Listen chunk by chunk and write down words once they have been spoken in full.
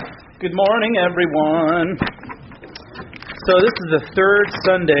Good morning, everyone. So this is the third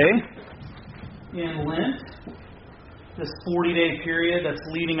Sunday in Lent, this 40-day period that's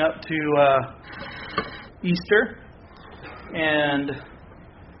leading up to Easter. And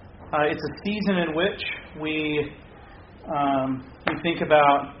it's a season in which we think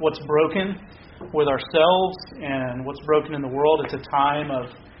about what's broken with ourselves and what's broken in the world. It's a time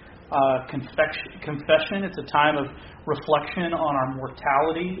of confession. It's a time of reflection on our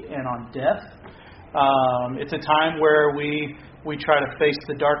mortality and on death. It's a time where we try to face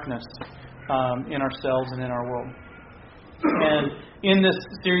the darkness in ourselves and in our world. And in this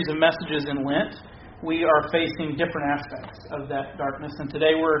series of messages in Lent, we are facing different aspects of that darkness. And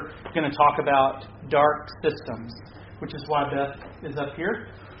today we're going to talk about dark systems, which is why Beth is up here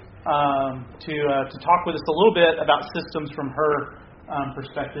to talk with us a little bit about systems from her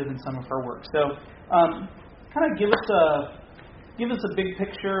perspective and some of her work. So, kind of give us a big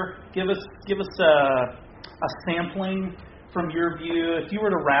picture. Give us a sampling from your view. If you were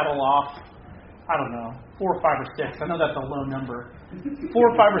to rattle off, I don't know, 4 or 5 or 6. I know that's a low number. 4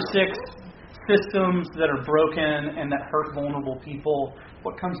 or 5 or 6 systems that are broken and that hurt vulnerable people.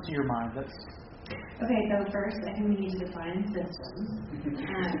 What comes to your mind? Okay, so first, I think we need to define systems.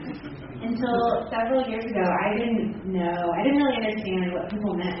 Until several years ago, I didn't really understand what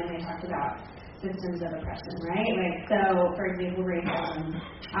people meant when they talked about systems of oppression, right? Like, so, for example, racism.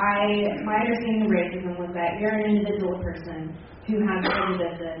 My understanding of racism was that you're an individual person who has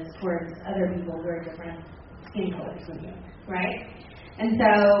prejudices towards other people who are different skin colors than you, right? And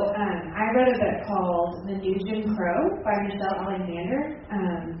so, I read a book called The New Jim Crow by Michelle Alexander,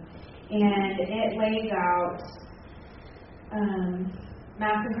 and it lays out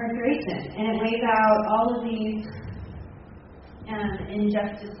mass incarceration, and it lays out all of these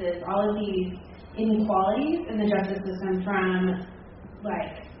injustices, all of these inequalities in the justice system, from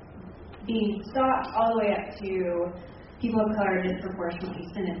like being stopped all the way up to people of color disproportionately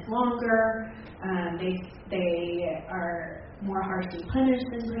sentenced longer. They are more harshly punished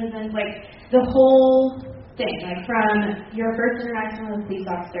in prisons. Like the whole thing, like from your first interaction with a police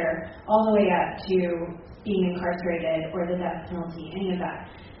officer all the way up to being incarcerated or the death penalty, any of that.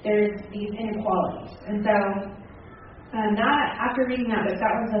 There's these inequalities. And so after reading that book,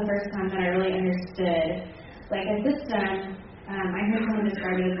 that was the first time that I really understood like a system. I heard someone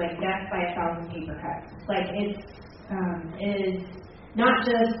describe it as like death by 1,000 paper cuts. Like it is not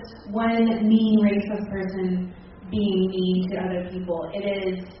just one mean racist person being mean to other people. It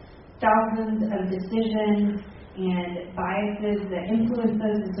is thousands of decisions and biases that influence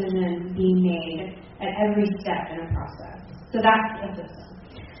those decisions being made at every step in a process. So that's a system.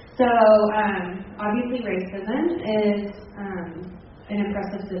 So obviously racism is an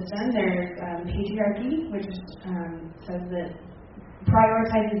oppressive system. There's patriarchy, which says that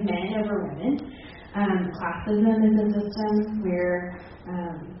prioritizes men over women. Classism is a system where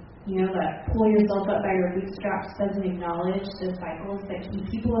that pull yourself up by your bootstraps doesn't acknowledge the cycles that keep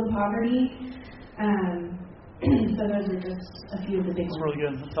people in poverty. So those are just a few of the big ones. That's really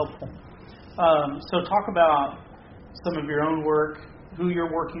good. That's helpful. So talk about some of your own work, who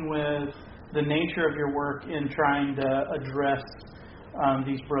you're working with, the nature of your work in trying to address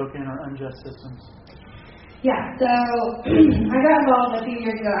these broken or unjust systems. Yeah, so I got involved a few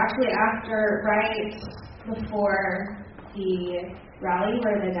years ago, actually right before the rally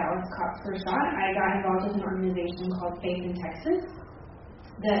where the Dallas cops were shot. I got involved with an organization called Faith in Texas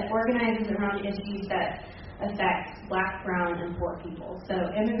that organizes around issues that affect Black, brown, and poor people. So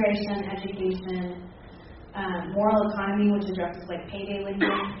immigration, education, moral economy, which addresses like payday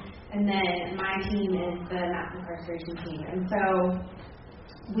lending, and then my team is the mass incarceration team. And so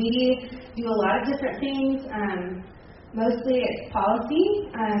we do a lot of different things. Mostly it's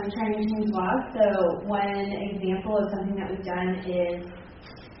policy, trying to change laws. So one example of something that we've done is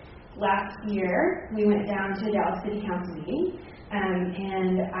last year we went down to a Dallas City Council meeting,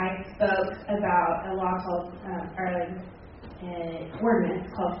 and I spoke about a law called, an ordinance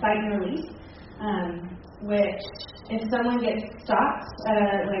called Fight and Release, which if someone gets stopped at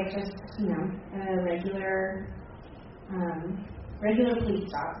a regular police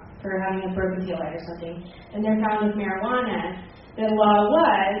stop for having a broken taillight or something, and they're found with marijuana, the law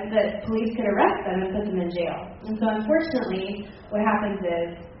was that police could arrest them and put them in jail. And so unfortunately, what happens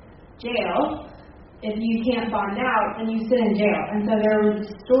is jail, if you can't bond out, then you sit in jail. And so there were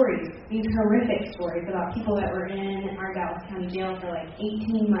these horrific stories about people that were in our Dallas County jail for like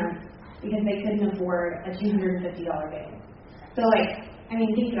 18 months because they couldn't afford a $250 bail. So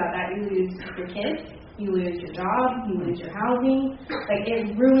think about that. You lose your kids, you lose your job, you lose your housing. Like,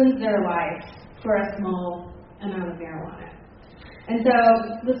 it ruins their life for a small amount of marijuana. And so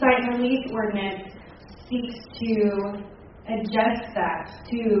the site release ordinance seeks to adjust that,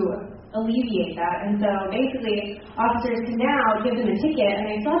 to alleviate that. And so basically, officers can now give them a ticket, and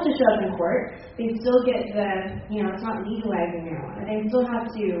they still have to show up in court. They still get it's not legalizing marijuana. They still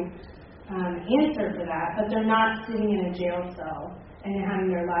have to answer for that, but they're not sitting in a jail cell and having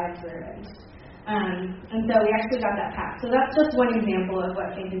their lives ruined. And so we actually got that passed. So that's just one example of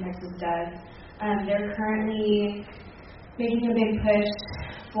what Faith in Texas does. They're currently making a big push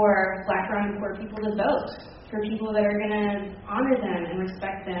for Black, brown, and poor people to vote, for people that are going to honor them and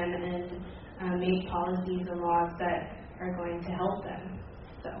respect them and make policies and laws that are going to help them.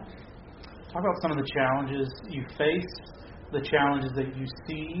 So, talk about some of the challenges you face, the challenges that you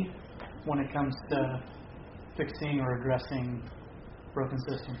see when it comes to fixing or addressing broken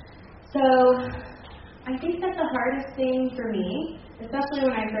systems. So, I think that the hardest thing for me, especially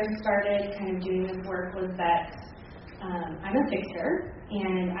when I first started kind of doing this work, was that I'm a fixer,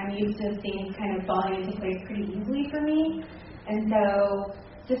 and I'm used to things kind of falling into place pretty easily for me. And so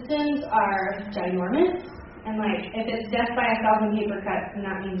systems are ginormous, and if it's death by 1,000 paper cuts, then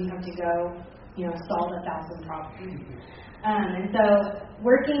that means you have to go, solve 1,000 problems. And so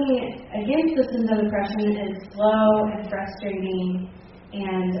working against systems of oppression is slow and frustrating,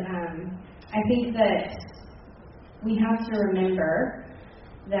 and I think that we have to remember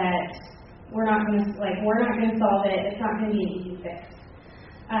that we're not going to solve it. It's not going to be an easy fix.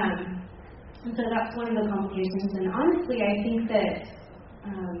 And so that's one of the complications. And honestly, I think that I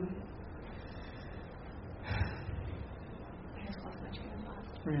just lost my train of thought.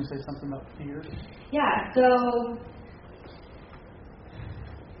 Were you going to say something about fear? Yeah. So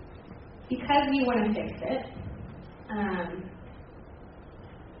because you want to fix it,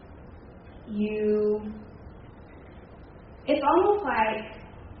 it's almost like,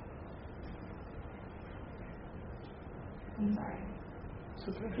 I'm sorry. It's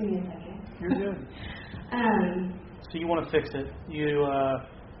okay. Give me a second. You're good. So you want to fix it.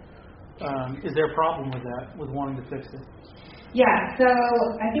 Is there a problem with that, with wanting to fix it? Yeah, so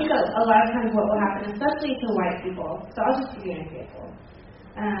I think a lot of times what will happen, especially to white people, so I'll just give you an example,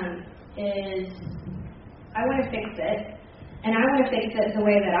 is I want to fix it, and I want to fix it the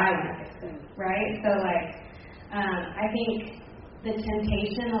way that I want to fix it, right? So I think the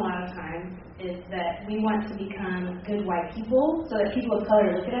temptation a lot of times is that we want to become good white people so that people of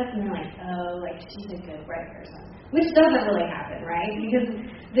color look at us and they're like, oh, she's a good white person. Which doesn't really happen, right? Because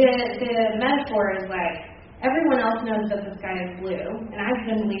the metaphor is everyone else knows that the sky is blue, and I've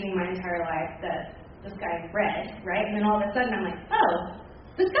been believing my entire life that the sky is red, right? And then all of a sudden I'm like, oh,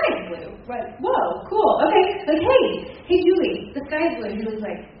 the sky is blue. Whoa, cool. Okay, hey Julie, the sky is blue. Julie's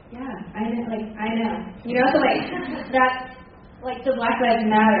like, yeah, I know. So that's the Black Lives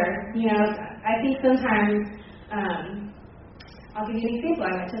Matter. I think sometimes, I'll give you an example.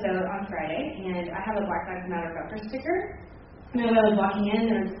 I went to vote on Friday, and I have a Black Lives Matter bumper sticker. And as I was walking in,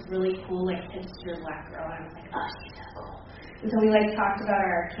 there was this really cool, hipster black girl, and I was like, oh, she's so cool. And so we, talked about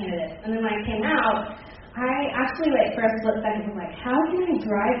our candidates. And then when I came out, I actually, for a split second, was like, how can I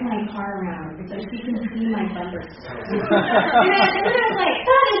drive my car around so she can see my bumper sticker? and then I was like,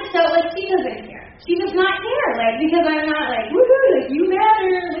 that is so, she doesn't care. She does not care, because I'm not woohoo, you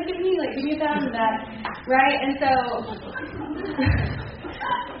matter, look at me, give me a pat on that, right? And so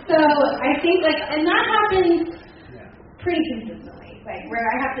I think, and that happens pretty consistently, where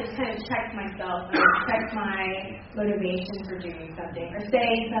I have to kind of check myself and check my motivation for doing something, or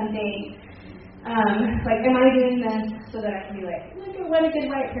say something, am I doing this so that I can be look at what a good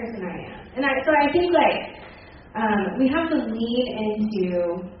white person I am? And so I think, we have to lean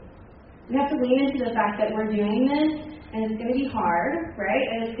into the fact that we're doing this, and it's going to be hard, right?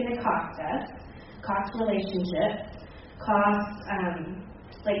 And it's going to cost us, cost relationships, cost,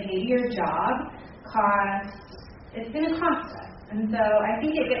 maybe your job, it's going to cost us. And so I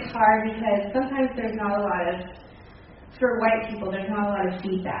think it gets hard because sometimes there's not a lot of, for white people, there's not a lot of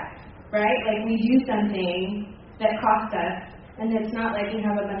feedback, right? We do something that costs us, and it's not we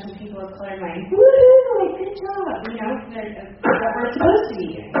have a bunch of people of color going, woo, good job, what we're supposed to be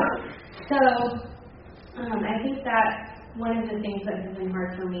doing. So I think that's one of the things that has been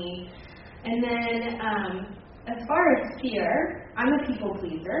hard for me. And then as far as fear, I'm a people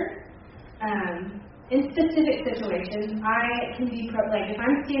pleaser. In specific situations, I can be, if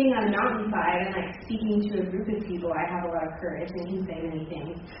I'm standing on a mountainside and speaking to a group of people, I have a lot of courage and can say many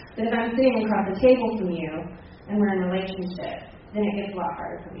things. But if I'm sitting across the table from you and we're in a relationship, then it gets a lot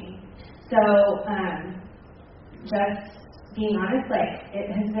harder for me. So just being honest,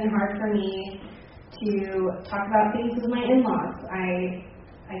 it has been hard for me to talk about things with my in-laws.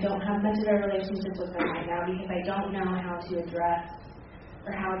 I I don't have much of a relationship with them right now because I don't know how to address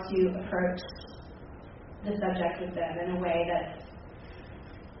or how to approach the subject with them in a way that's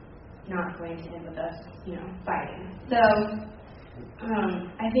not going to end with us, fighting. So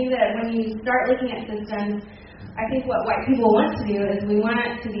I think that when you start looking at systems, I think what white people want to do is we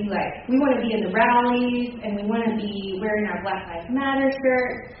want to be in the rallies and we want to be wearing our Black Lives Matter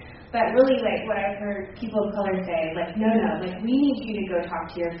shirt. But really, what I've heard people of color say, no, we need you to go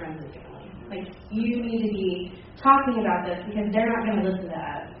talk to your friends and family. You need to be talking about this because they're not going to listen to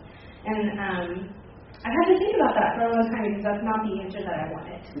us. And I had to think about that for a long time because that's not the answer that I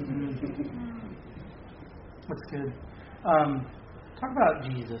wanted. That's good. Talk about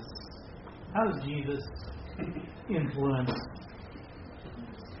Jesus. How does Jesus influence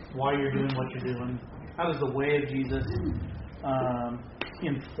why you're doing what you're doing? How does the way of Jesus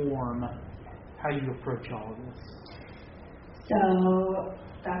inform how you approach all of this? So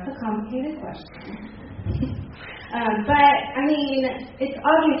that's a complicated question. But it's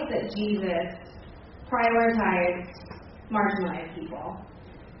obvious that Jesus prioritized marginalized people.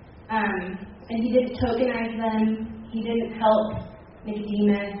 And he didn't tokenize them. He didn't help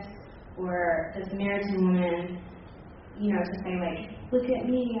Nicodemus or the Samaritan woman, to say, look at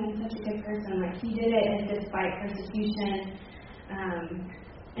me, I'm such a good person. He did it despite persecution.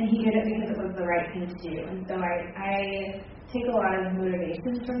 And he did it because it was the right thing to do. And so I take a lot of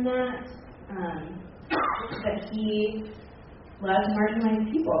motivation from that, that he loved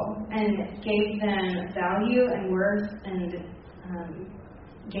marginalized people and gave them value and worth and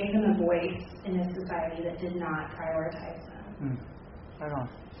gave them a voice in a society that did not prioritize them. Right on.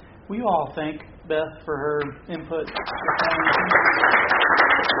 Will you all thank Beth for her input?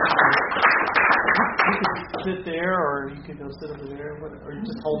 You could sit there, or you could go sit over there, or you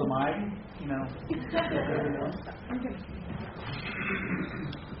just hold the mic.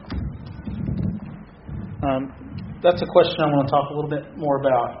 That's a question I want to talk a little bit more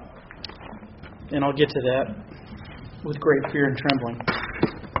about, and I'll get to that with great fear and trembling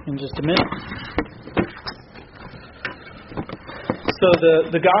in just a minute. So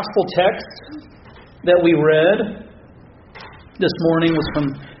the gospel text that we read this morning was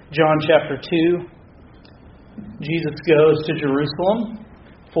from John chapter 2. Jesus goes to Jerusalem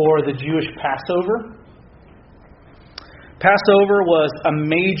for the Jewish Passover. Passover was a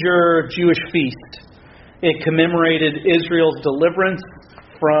major Jewish feast. It commemorated Israel's deliverance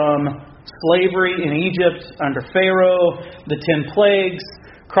from slavery in Egypt under Pharaoh, the 10 plagues,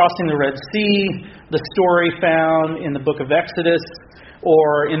 crossing the Red Sea, the story found in the book of Exodus,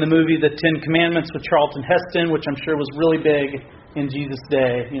 or in the movie The 10 Commandments with Charlton Heston, which I'm sure was really big in Jesus'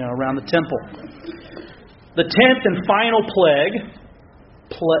 day, around the temple. The 10th and final plague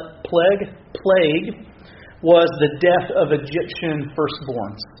was the death of Egyptian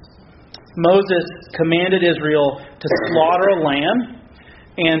firstborns. Moses commanded Israel to slaughter a lamb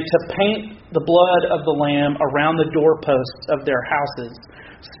and to paint the blood of the lamb around the doorposts of their houses,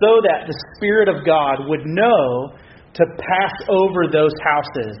 so that the Spirit of God would know to pass over those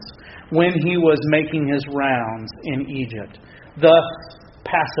houses when he was making his rounds in Egypt. Thus,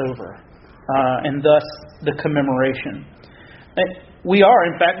 Passover, and thus the commemoration. We are,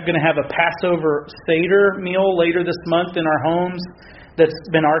 in fact, going to have a Passover Seder meal later this month in our homes that's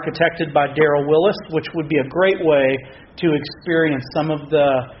been architected by Darrell Willis, which would be a great way to experience some of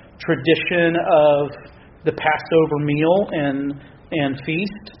the tradition of the Passover meal and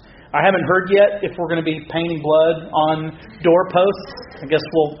feast. I haven't heard yet if we're going to be painting blood on doorposts. I guess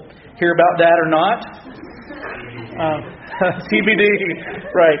we'll hear about that or not. TBD,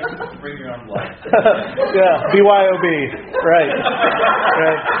 right. Bring your own blood. Yeah, BYOB, right.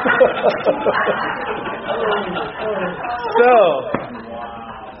 So,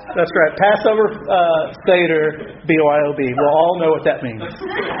 that's right. Passover Seder, BYOB. We'll all know what that means.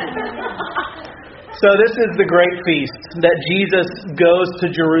 So this is the great feast that Jesus goes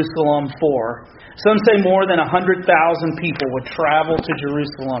to Jerusalem for. Some say more than 100,000 people would travel to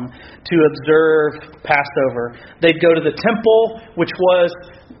Jerusalem to observe Passover. They'd go to the temple, which was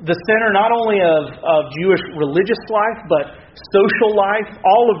the center not only of Jewish religious life, but social life.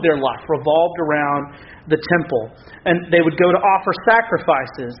 All of their life revolved around the temple. And they would go to offer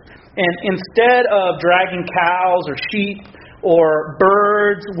sacrifices. And instead of dragging cows or sheep or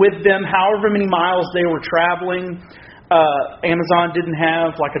birds with them, however many miles they were traveling, Amazon didn't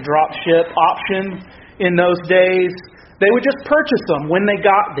have like a drop ship option in those days. They would just purchase them when they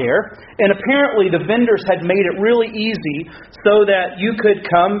got there. And apparently the vendors had made it really easy so that you could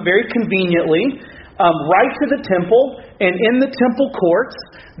come very conveniently right to the temple. And in the temple courts,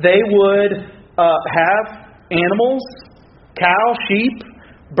 they would have animals, cow, sheep,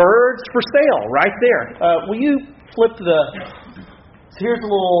 birds for sale right there. Will you flip so here's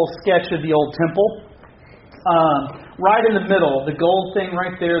a little sketch of the old temple. Right in the middle, the gold thing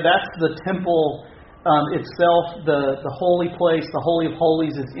right there, that's the temple itself, the holy place, the Holy of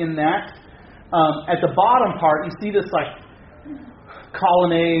Holies is in that. At the bottom part, you see this like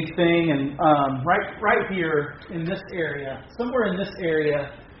colonnade thing, and right here in this area, somewhere in this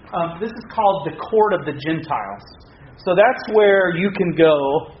area, this is called the Court of the Gentiles. So that's where you can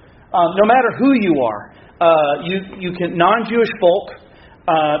go, no matter who you are. You can, non-Jewish folk,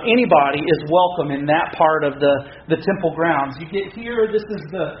 anybody is welcome in that part of the temple grounds. You get here, this is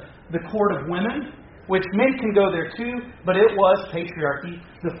the Court of Women, which men can go there too, but it was patriarchy,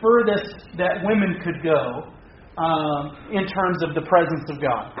 the furthest that women could go in terms of the presence of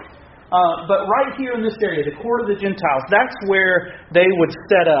God. But right here in this area, the Court of the Gentiles, that's where they would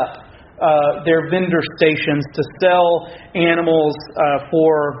set up their vendor stations to sell animals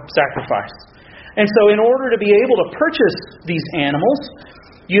for sacrifice. And so in order to be able to purchase these animals,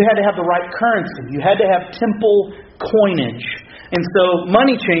 you had to have the right currency. You had to have temple coinage. And so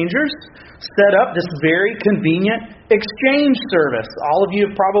money changers set up this very convenient exchange service. All of you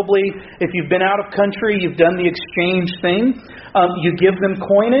have probably, if you've been out of country, you've done the exchange thing. You give them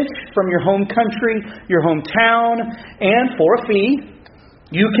coinage from your home country, your hometown, and for a fee,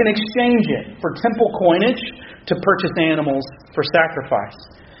 you can exchange it for temple coinage to purchase animals for sacrifice.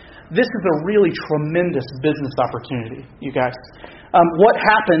 This is a really tremendous business opportunity, you guys. What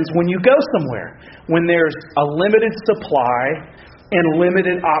happens when you go somewhere? When there's a limited supply and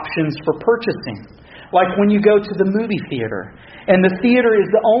limited options for purchasing. Like when you go to the movie theater, and the theater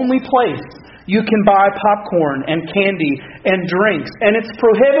is the only place you can buy popcorn and candy and drinks, and it's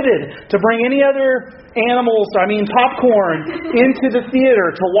prohibited to bring any other popcorn into the theater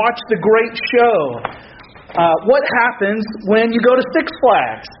to watch the great show. What happens when you go to Six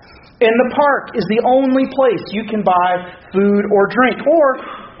Flags? And the park is the only place you can buy food or drink. Or,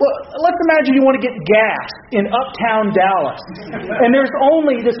 let's imagine you want to get gas in uptown Dallas. And there's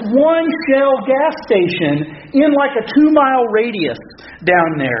only this one Shell gas station in like a 2-mile radius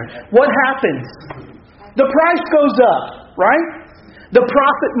down there. What happens? The price goes up, right? The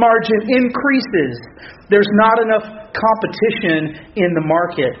profit margin increases. There's not enough competition in the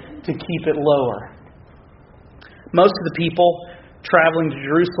market to keep it lower. Most of the people traveling to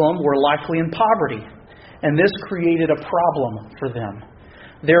Jerusalem were likely in poverty, and this created a problem for them.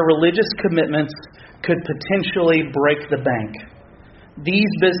 Their religious commitments could potentially break the bank.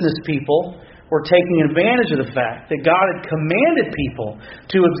 These business people were taking advantage of the fact that God had commanded people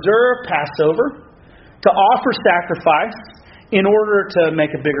to observe Passover, to offer sacrifice, in order to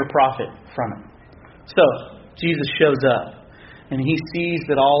make a bigger profit from it. So, Jesus shows up, and He sees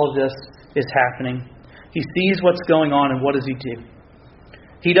that all of this is happening. He sees what's going on, and what does He do?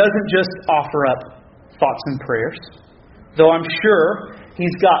 He doesn't just offer up thoughts and prayers, though I'm sure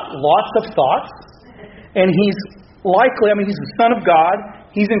He's got lots of thoughts, and He's likely, He's the Son of God,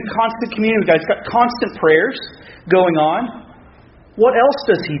 He's in constant communion with God, He's got constant prayers going on. What else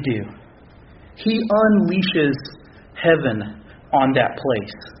does He do? He unleashes heaven on that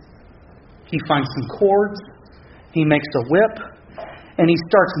place. He finds some cords, He makes a whip, and He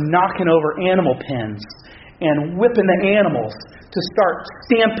starts knocking over animal pens and whipping the animals to start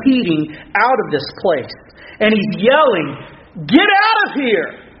stampeding out of this place. And He's yelling, "Get out of here!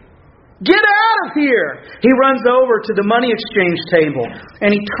 Get out of here!" He runs over to the money exchange table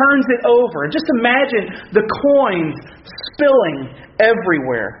and He turns it over. And just imagine the coins spilling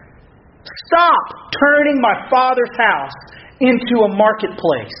everywhere. Stop turning my Father's house into a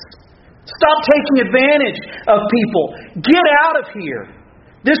marketplace. Stop taking advantage of people. Get out of here.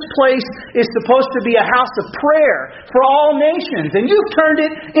 This place is supposed to be a house of prayer for all nations, and you've turned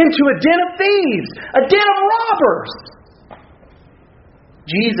it into a den of thieves, a den of robbers.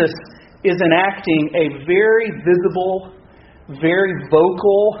 Jesus is enacting a very visible, very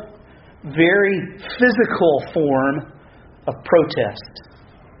vocal, very physical form of protest.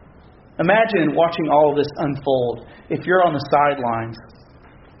 Imagine watching all of this unfold if you're on the sidelines.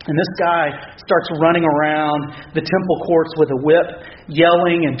 And this guy starts running around the temple courts with a whip,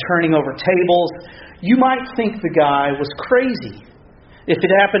 yelling and turning over tables. You might think the guy was crazy. If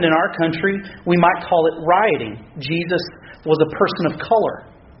it happened in our country, we might call it rioting. Jesus was a person of color,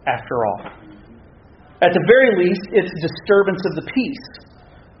 after all. At the very least, it's disturbance of the peace,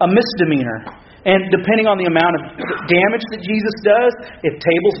 a misdemeanor. And depending on the amount of damage that Jesus does, if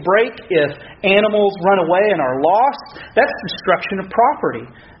tables break, if animals run away and are lost, that's destruction of property.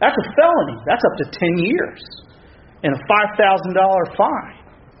 That's a felony. That's up to 10 years and a $5,000 fine.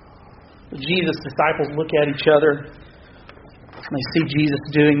 Jesus' disciples look at each other And they see Jesus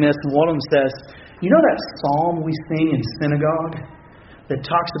doing this, and one of them says, you know that psalm we sing in synagogue that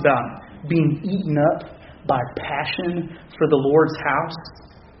talks about being eaten up by passion for the Lord's house?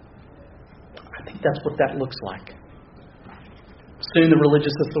 I think that's what that looks like. Soon the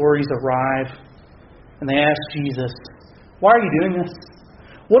religious authorities arrive, and they ask Jesus, why are you doing this?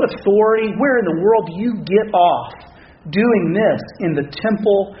 What authority, where in the world do you get off doing this in the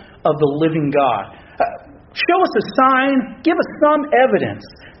temple of the living God? Show us a sign, give us some evidence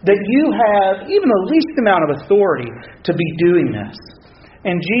that you have even the least amount of authority to be doing this.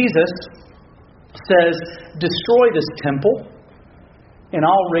 And Jesus says, destroy this temple, and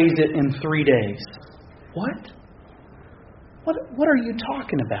I'll raise it in 3 days. What? What are you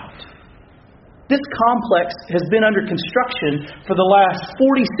talking about? This complex has been under construction for the last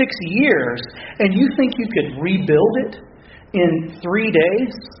 46 years, and you think you could rebuild it in 3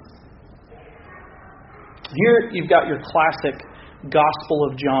 days? Here you've got your classic Gospel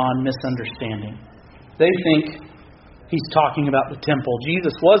of John misunderstanding. They think he's talking about the temple.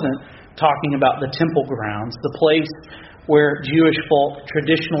 Jesus wasn't talking about the temple grounds, the place where Jewish folk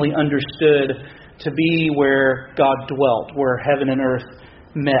traditionally understood to be where God dwelt, where heaven and earth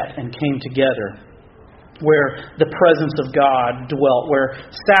met and came together, where the presence of God dwelt, where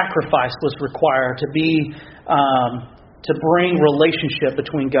sacrifice was required to bring relationship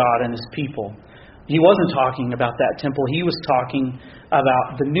between God and His people. He wasn't talking about that temple. He was talking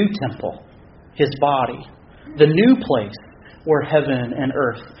about the new temple, His body, the new place where heaven and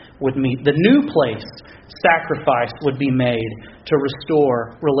earth would meet, the new place sacrifice would be made to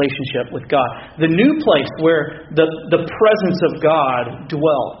restore relationship with God, the new place where the presence of God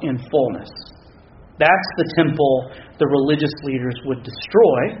dwelt in fullness. That's the temple the religious leaders would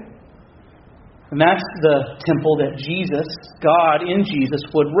destroy. And that's the temple that Jesus, God in Jesus,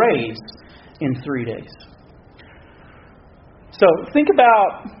 would raise in 3 days. So think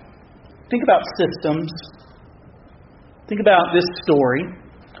about systems. Think about this story.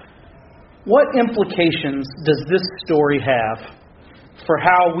 What implications does this story have for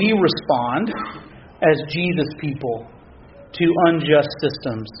how we respond as Jesus people to unjust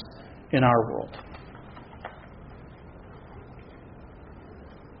systems in our world?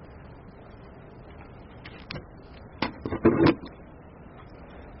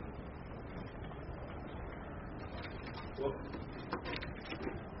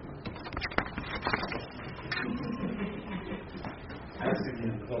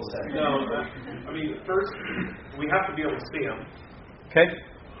 No, I mean, first, we have to be able to see them. Okay.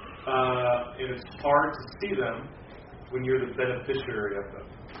 And it's hard to see them when you're the beneficiary of them.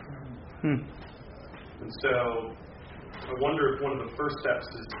 And so, I wonder if one of the first steps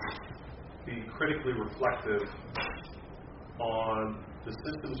is to be critically reflective on the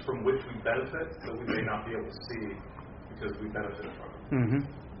systems from which we benefit that we may not be able to see because we benefit from them.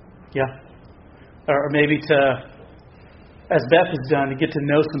 Yeah. Or maybe to, as Beth has done, to get to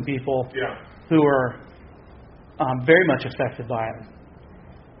know some people who are very much affected by it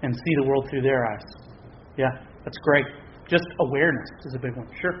and see the world through their eyes. Yeah, that's great. Just awareness is a big one.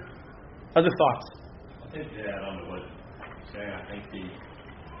 Sure. Other thoughts? I think to add on to what you're saying, I think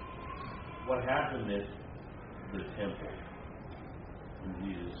what happened at the temple when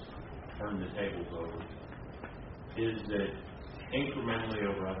Jesus turned the tables over is that incrementally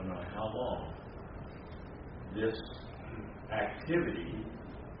over I don't know how long, this activity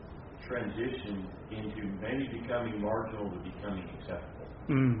transitioned into maybe becoming marginal to becoming acceptable.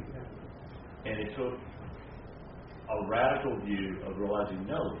 And it took a radical view of realizing,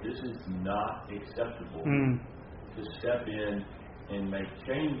 no, this is not acceptable, to step in and make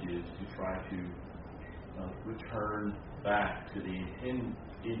changes to try to return back to the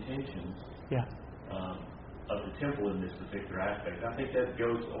intentions of the temple in this particular aspect. I think that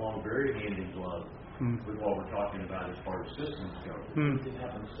goes along very hand in glove with what we're talking about as far as systems go. It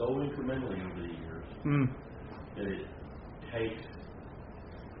happens so incrementally over the years that it takes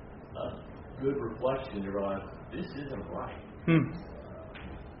a good reflection to realize this isn't right.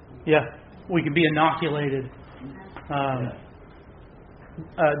 Yeah, we can be inoculated. Daryl,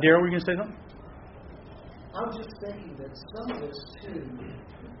 were you going to say something? I was just thinking that some of this, too,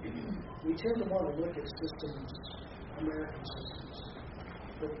 we tend to want to look at systems, American systems,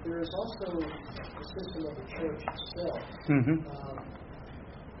 but there is also the system of the church itself.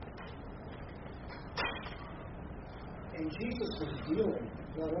 And Jesus was dealing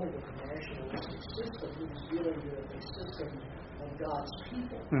not only with the nationalistic system, he was dealing with a system of God's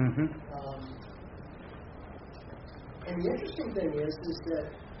people. And the interesting thing is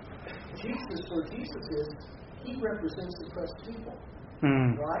that Jesus, where Jesus is, he represents the pressed people.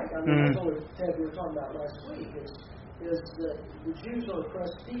 Right? I mean, that's what Ted, we were talking about last week. is that the Jews are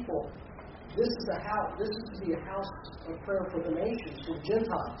oppressed people. This is to be a house of prayer for the nations, for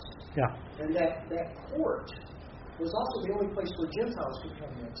Gentiles. Yeah. And that court was also the only place where Gentiles could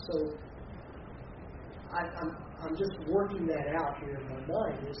come in. So I'm just working that out here in my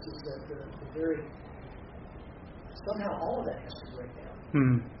mind. This is that the very somehow all of that has to break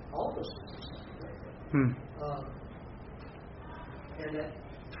down. All of those things have to break down. And that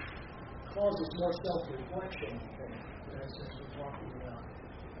causes more self-reflection, as we're talking about.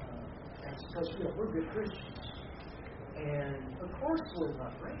 And because we're good Christians. And of course we're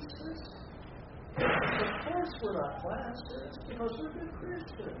not racist. Of course we're not classist, because we're good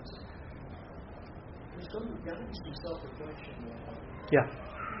Christians. There's got to be some self-reflection there. Yeah,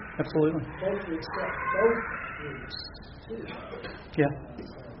 absolutely. Both to accept both groups, too. Yeah.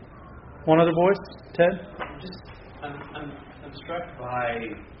 One other voice? Ted? I'm struck by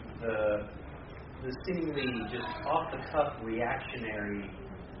the seemingly just off-the-cuff reactionary,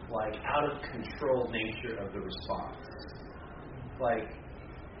 like out of control nature of the response. Like,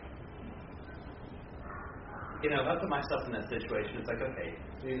 if I put myself in that situation, it's like, okay,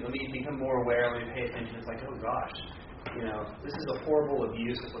 let me become more aware, let me pay attention. It's like, oh gosh, this is a horrible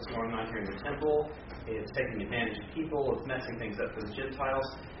abuse of what's going on here in the temple. It's taking advantage of people. It's messing things up for the Gentiles.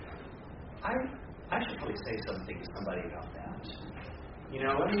 I should probably say something to somebody about that.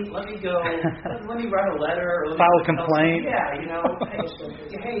 Let me go. let me write a letter or file a complaint.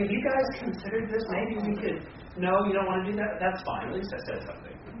 Hey, have you guys considered this? Maybe we could. No, you don't want to do that. That's fine. At least I said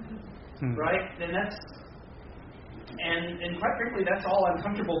something, right? And that's and quite frankly, that's all I'm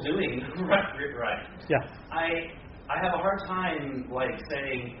comfortable doing. Right. Yeah. I have a hard time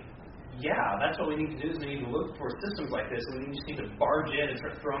saying, yeah, that's what we need to do is we need to look for systems like this, and we just need to barge in and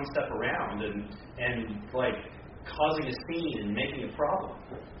start throwing stuff around and causing a scene and making a problem.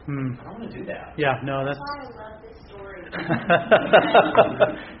 I don't want to do that. Yeah, no, that's why I love this story.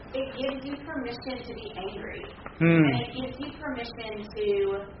 It gives you permission to be angry. And it gives you permission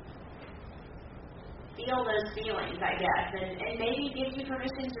to feel those feelings, I guess. And maybe it gives you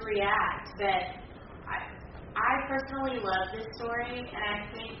permission to react. But I personally love this story, and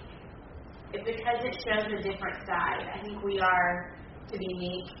I think it's because it shows a different side. I think we are to be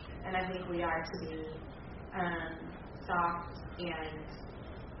meek, and I think we are to be soft, and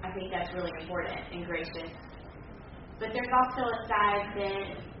I think that's really important and gracious. But there's also a side that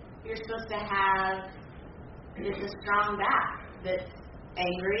you're supposed to have that's a strong back, that's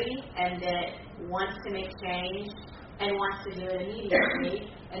angry and that wants to make change and wants to do it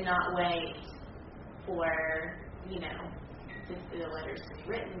immediately and not wait for, the letters to be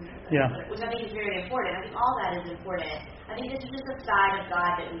written. Yeah. Which I think is very important. I think all that is important. I think this is just a side of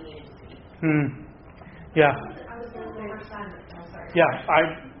God that we need to see. Yeah. I was going to say first time. I'm sorry. Yeah.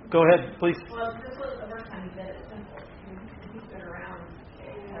 Go ahead, please. Well, this was the first time he's been at the temple. He's been around.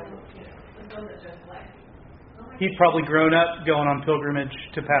 This wasn't just He'd probably grown up going on pilgrimage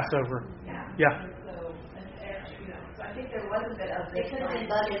to Passover. Yeah. So I think there was a bit of this. It could have been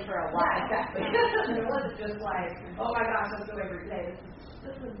bugging for a while. Exactly. It wasn't just oh my gosh, let's go every day.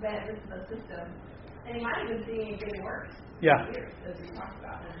 This is bad. This is the system. And you might even see it getting worse. Yeah. As we talked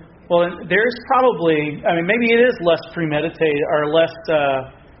about. Well, there's probably, maybe it is less premeditated or less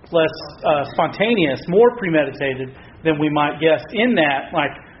spontaneous, more premeditated than we might guess. In that,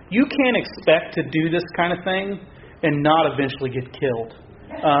 you can't expect to do this kind of thing and not eventually get killed.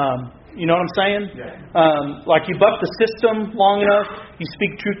 You know what I'm saying? Yeah. You buck the system long enough, you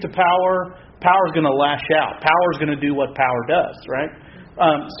speak truth to power, power's going to lash out. Power's going to do what power does, right?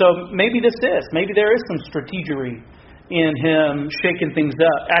 So maybe there is some strategery in him shaking things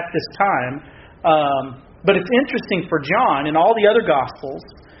up at this time. But it's interesting for John and all the other Gospels,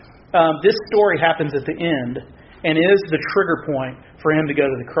 this story happens at the end and is the trigger point for him to go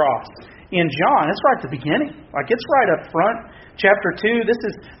to the cross. In John, it's right at the beginning. It's right up front. Chapter 2, this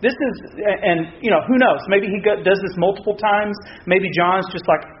is, and who knows? Maybe he does this multiple times. Maybe John's just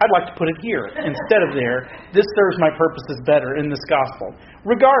I'd like to put it here instead of there. This serves my purposes better in this gospel.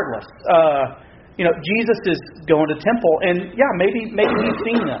 Regardless, Jesus is going to temple, and maybe he's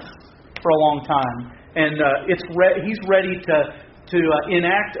seen this for a long time, and he's ready to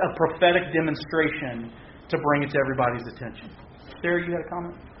enact a prophetic demonstration to bring it to everybody's attention. Sarah, you had a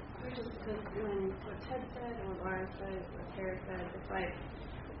comment? Just because what Ted said and what Laura said, what Sarah said, it's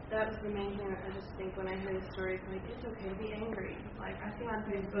that was the main thing. I just think when I hear the story, it's okay to be angry. I see on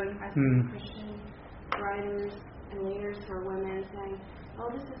Facebook, I see Christian writers and leaders for women saying,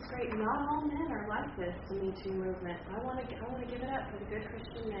 "Oh, this is great. Not all men are like this." The Me Too movement. I want to give it up for the good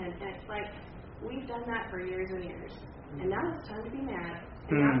Christian men. And it's we've done that for years and years, and now it's time to be mad.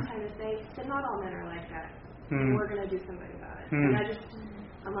 And now it's time to say that not all men are like that. and we're going to do something about it. And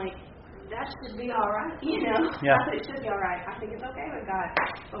I'm like, that should be all right, Yeah. I think it should be all right. I think it's okay with God.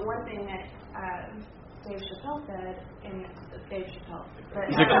 But one thing that Dave Chappelle said, and Dave Chappelle, but,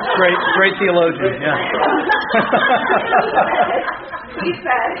 He's a great theologian. Yeah. he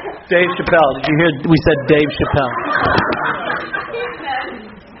said, Dave Chappelle. Did you hear? We said Dave Chappelle. he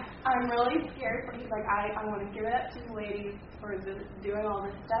said, I'm really scared. He's like, I want to give it up to the ladies for doing all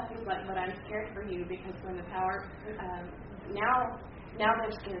this stuff. He's like, but I'm scared for you because when the power, now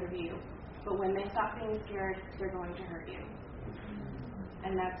they're scared of you. But when they stop being scared, they're going to hurt you.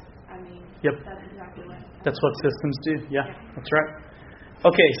 And that's exactly what. That's what systems do. Yeah, that's right.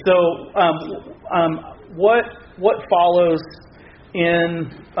 Okay, so what follows in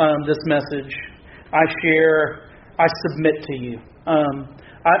this message? I submit to you.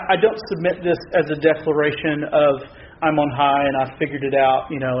 I don't submit this as a declaration of I'm on high and I've figured it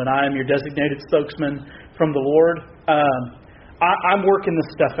out, and I am your designated spokesman from the Lord. I'm working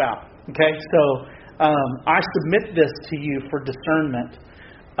this stuff out. Okay, so I submit this to you for discernment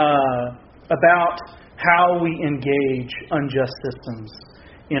about how we engage unjust systems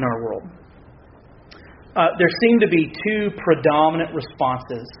in our world. There seem to be two predominant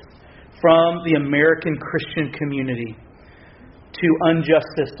responses from the American Christian community to unjust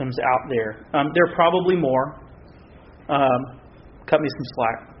systems out there. There are probably more. Cut me some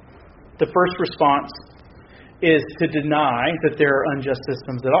slack. The first response is to deny that there are unjust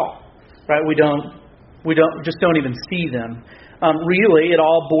systems at all. Right? We don't even see them. Really, it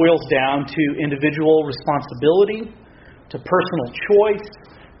all boils down to individual responsibility, to personal choice,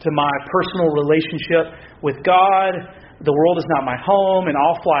 to my personal relationship with God. The world is not my home, and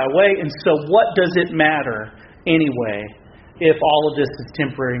I'll fly away. And so, what does it matter anyway if all of this is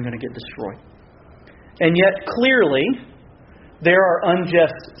temporary and going to get destroyed? And yet, clearly, there are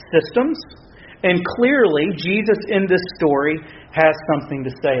unjust systems, and clearly, Jesus in this story has something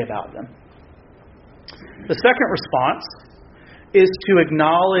to say about them. The second response is to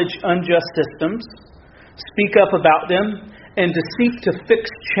acknowledge unjust systems, speak up about them, and to seek to fix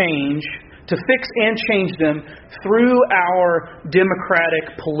and change them through our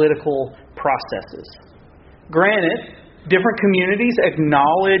democratic political processes. Granted, different communities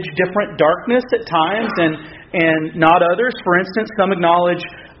acknowledge different darkness at times and not others. For instance, some acknowledge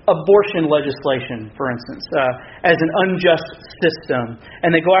abortion legislation, for instance, as an unjust system.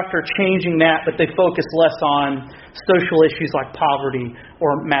 And they go after changing that, but they focus less on social issues like poverty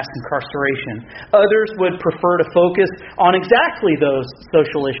or mass incarceration. Others would prefer to focus on exactly those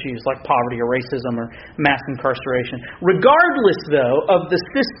social issues like poverty or racism or mass incarceration. Regardless, though, of the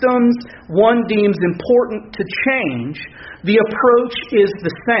systems one deems important to change, the approach is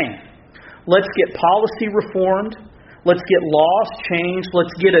the same. Let's get policy reformed. Let's get laws changed.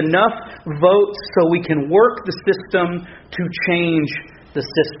 Let's get enough votes so we can work the system to change the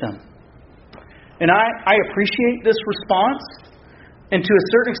system. And I appreciate this response. And to a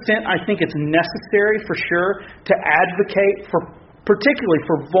certain extent, I think it's necessary for sure to advocate for, particularly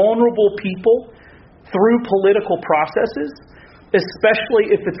for vulnerable people through political processes,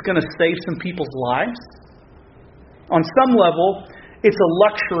 especially if it's going to save some people's lives. On some level, it's a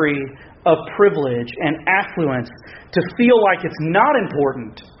luxury of privilege and affluence to feel like it's not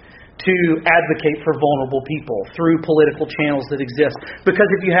important to advocate for vulnerable people through political channels that exist. Because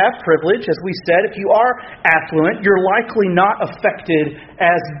if you have privilege, as we said, if you are affluent, you're likely not affected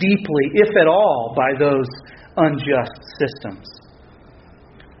as deeply, if at all, by those unjust systems.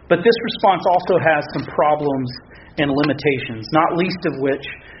 But this response also has some problems and limitations, not least of which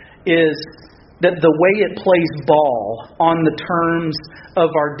is that the way it plays ball on the terms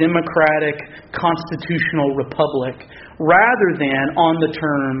of our democratic constitutional republic rather than on the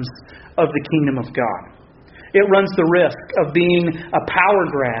terms of the kingdom of God. It runs the risk of being a power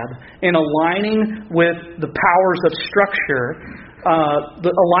grab and aligning with the powers of structure,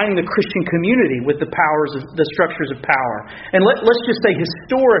 aligning the Christian community with the structures of power. And let's just say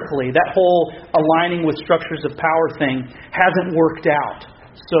historically, that whole aligning with structures of power thing hasn't worked out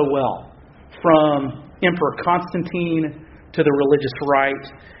so well. From Emperor Constantine to the religious right,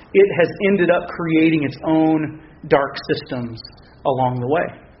 it has ended up creating its own dark systems along the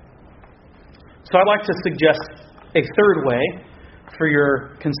way. So I'd like to suggest a third way for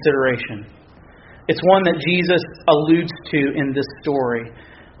your consideration. It's one that Jesus alludes to in this story.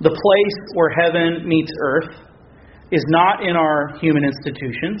 The place where heaven meets earth is not in our human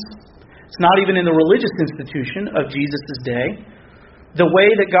institutions. It's not even in the religious institution of Jesus' day. The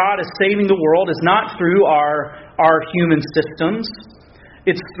way that God is saving the world is not through our human systems.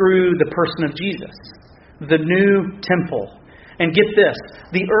 It's through the person of Jesus, the new temple. And get this,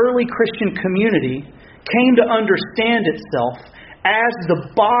 the early Christian community came to understand itself as the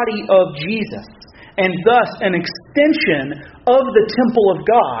body of Jesus, and thus an extension of the temple of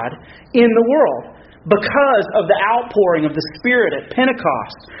God in the world. Because of the outpouring of the Spirit at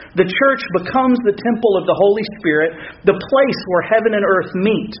Pentecost, the church becomes the temple of the Holy Spirit, the place where heaven and earth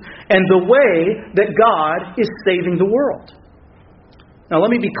meet, and the way that God is saving the world. Now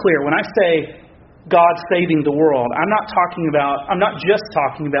let me be clear. When I say God saving the world, I'm not just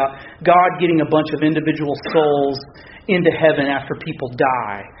talking about God getting a bunch of individual souls into heaven after people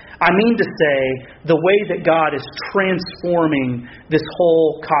die. I mean to say the way that God is transforming this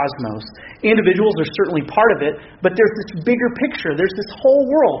whole cosmos. Individuals are certainly part of it, but there's this bigger picture. There's this whole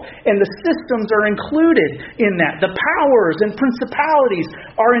world, and the systems are included in that. The powers and principalities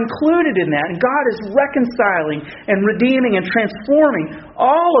are included in that, and God is reconciling and redeeming and transforming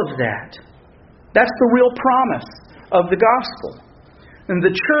all of that. That's the real promise of the gospel. And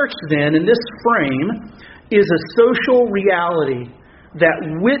the church then, in this frame, is a social reality that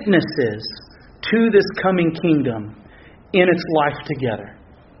witnesses to this coming kingdom in its life together.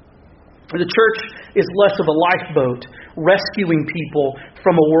 The church is less of a lifeboat rescuing people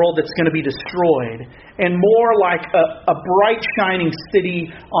from a world that's going to be destroyed, and more like a bright shining city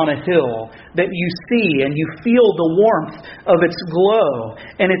on a hill that you see and you feel the warmth of its glow,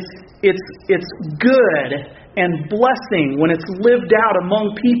 and it's good and blessing when it's lived out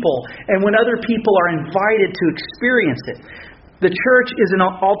among people and when other people are invited to experience it. The church is an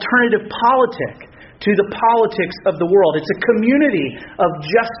alternative politic to the politics of the world. It's a community of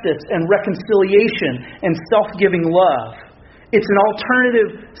justice and reconciliation and self-giving love. It's an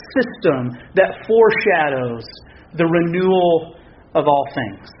alternative system that foreshadows the renewal of all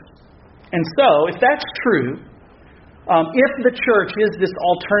things. And so, if that's true, if the church is this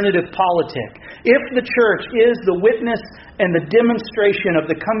alternative politic, if the church is the witness and the demonstration of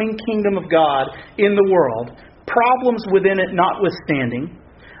the coming kingdom of God in the world, problems within it notwithstanding,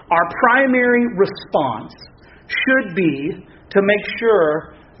 our primary response should be to make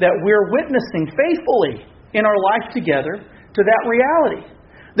sure that we're witnessing faithfully in our life together to that reality.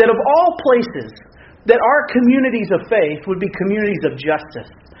 That of all places, that our communities of faith would be communities of justice,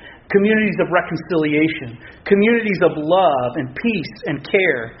 communities of reconciliation, communities of love and peace and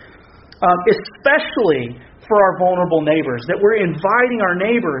care, especially for our vulnerable neighbors, that we're inviting our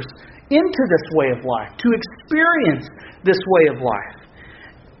neighbors into this way of life, to experience this way of life.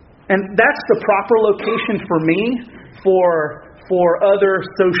 And that's the proper location for me for other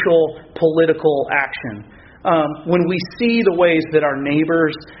social, political action. When we see the ways that our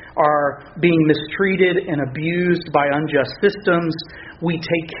neighbors are being mistreated and abused by unjust systems, we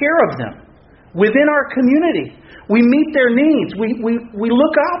take care of them within our community. We meet their needs. We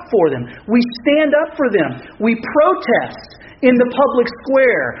look out for them. We stand up for them. We protest in the public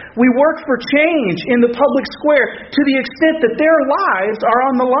square. We work for change in the public square to the extent that their lives are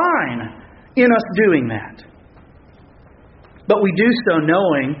on the line in us doing that. But we do so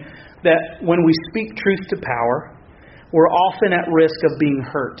knowing that when we speak truth to power, we're often at risk of being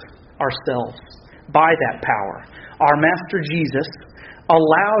hurt ourselves by that power. Our Master Jesus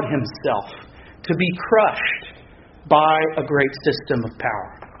allowed himself to be crushed by a great system of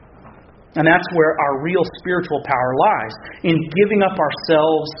power. And that's where our real spiritual power lies, in giving up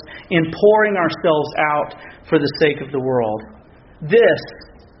ourselves, in pouring ourselves out for the sake of the world. This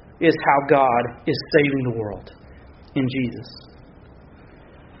is how God is saving the world in Jesus.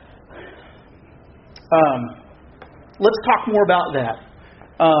 Let's talk more about that,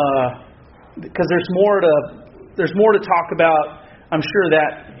 because there's more to talk about. I'm sure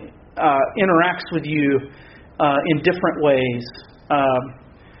that interacts with you in different ways.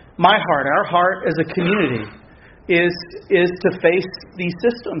 Our heart as a community is to face these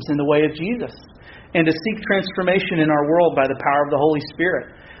systems in the way of Jesus and to seek transformation in our world by the power of the Holy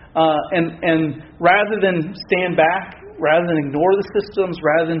Spirit. And rather than stand back, rather than ignore the systems,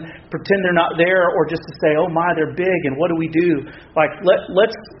 rather than pretend they're not there, or just to say, "Oh my, they're big, and what do we do?" Like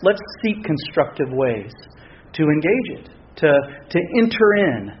let's seek constructive ways to engage it, to enter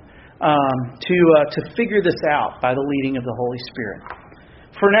in, to figure this out by the leading of the Holy Spirit.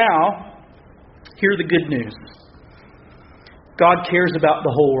 For now, hear the good news. God cares about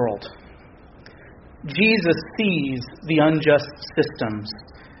the whole world. Jesus sees the unjust systems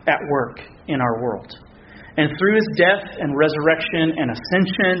at work in our world. And through his death and resurrection and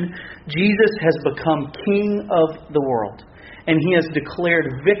ascension, Jesus has become King of the world. And he has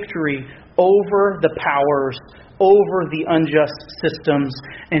declared victory over the powers, over the unjust systems.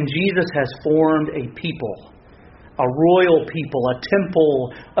 And Jesus has formed a people, a royal people, a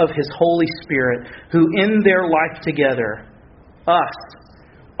temple of his Holy Spirit, who in their life together, us,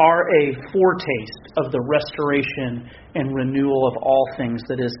 are a foretaste of the restoration and renewal of all things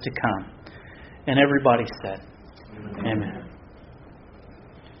that is to come. And everybody said, Amen.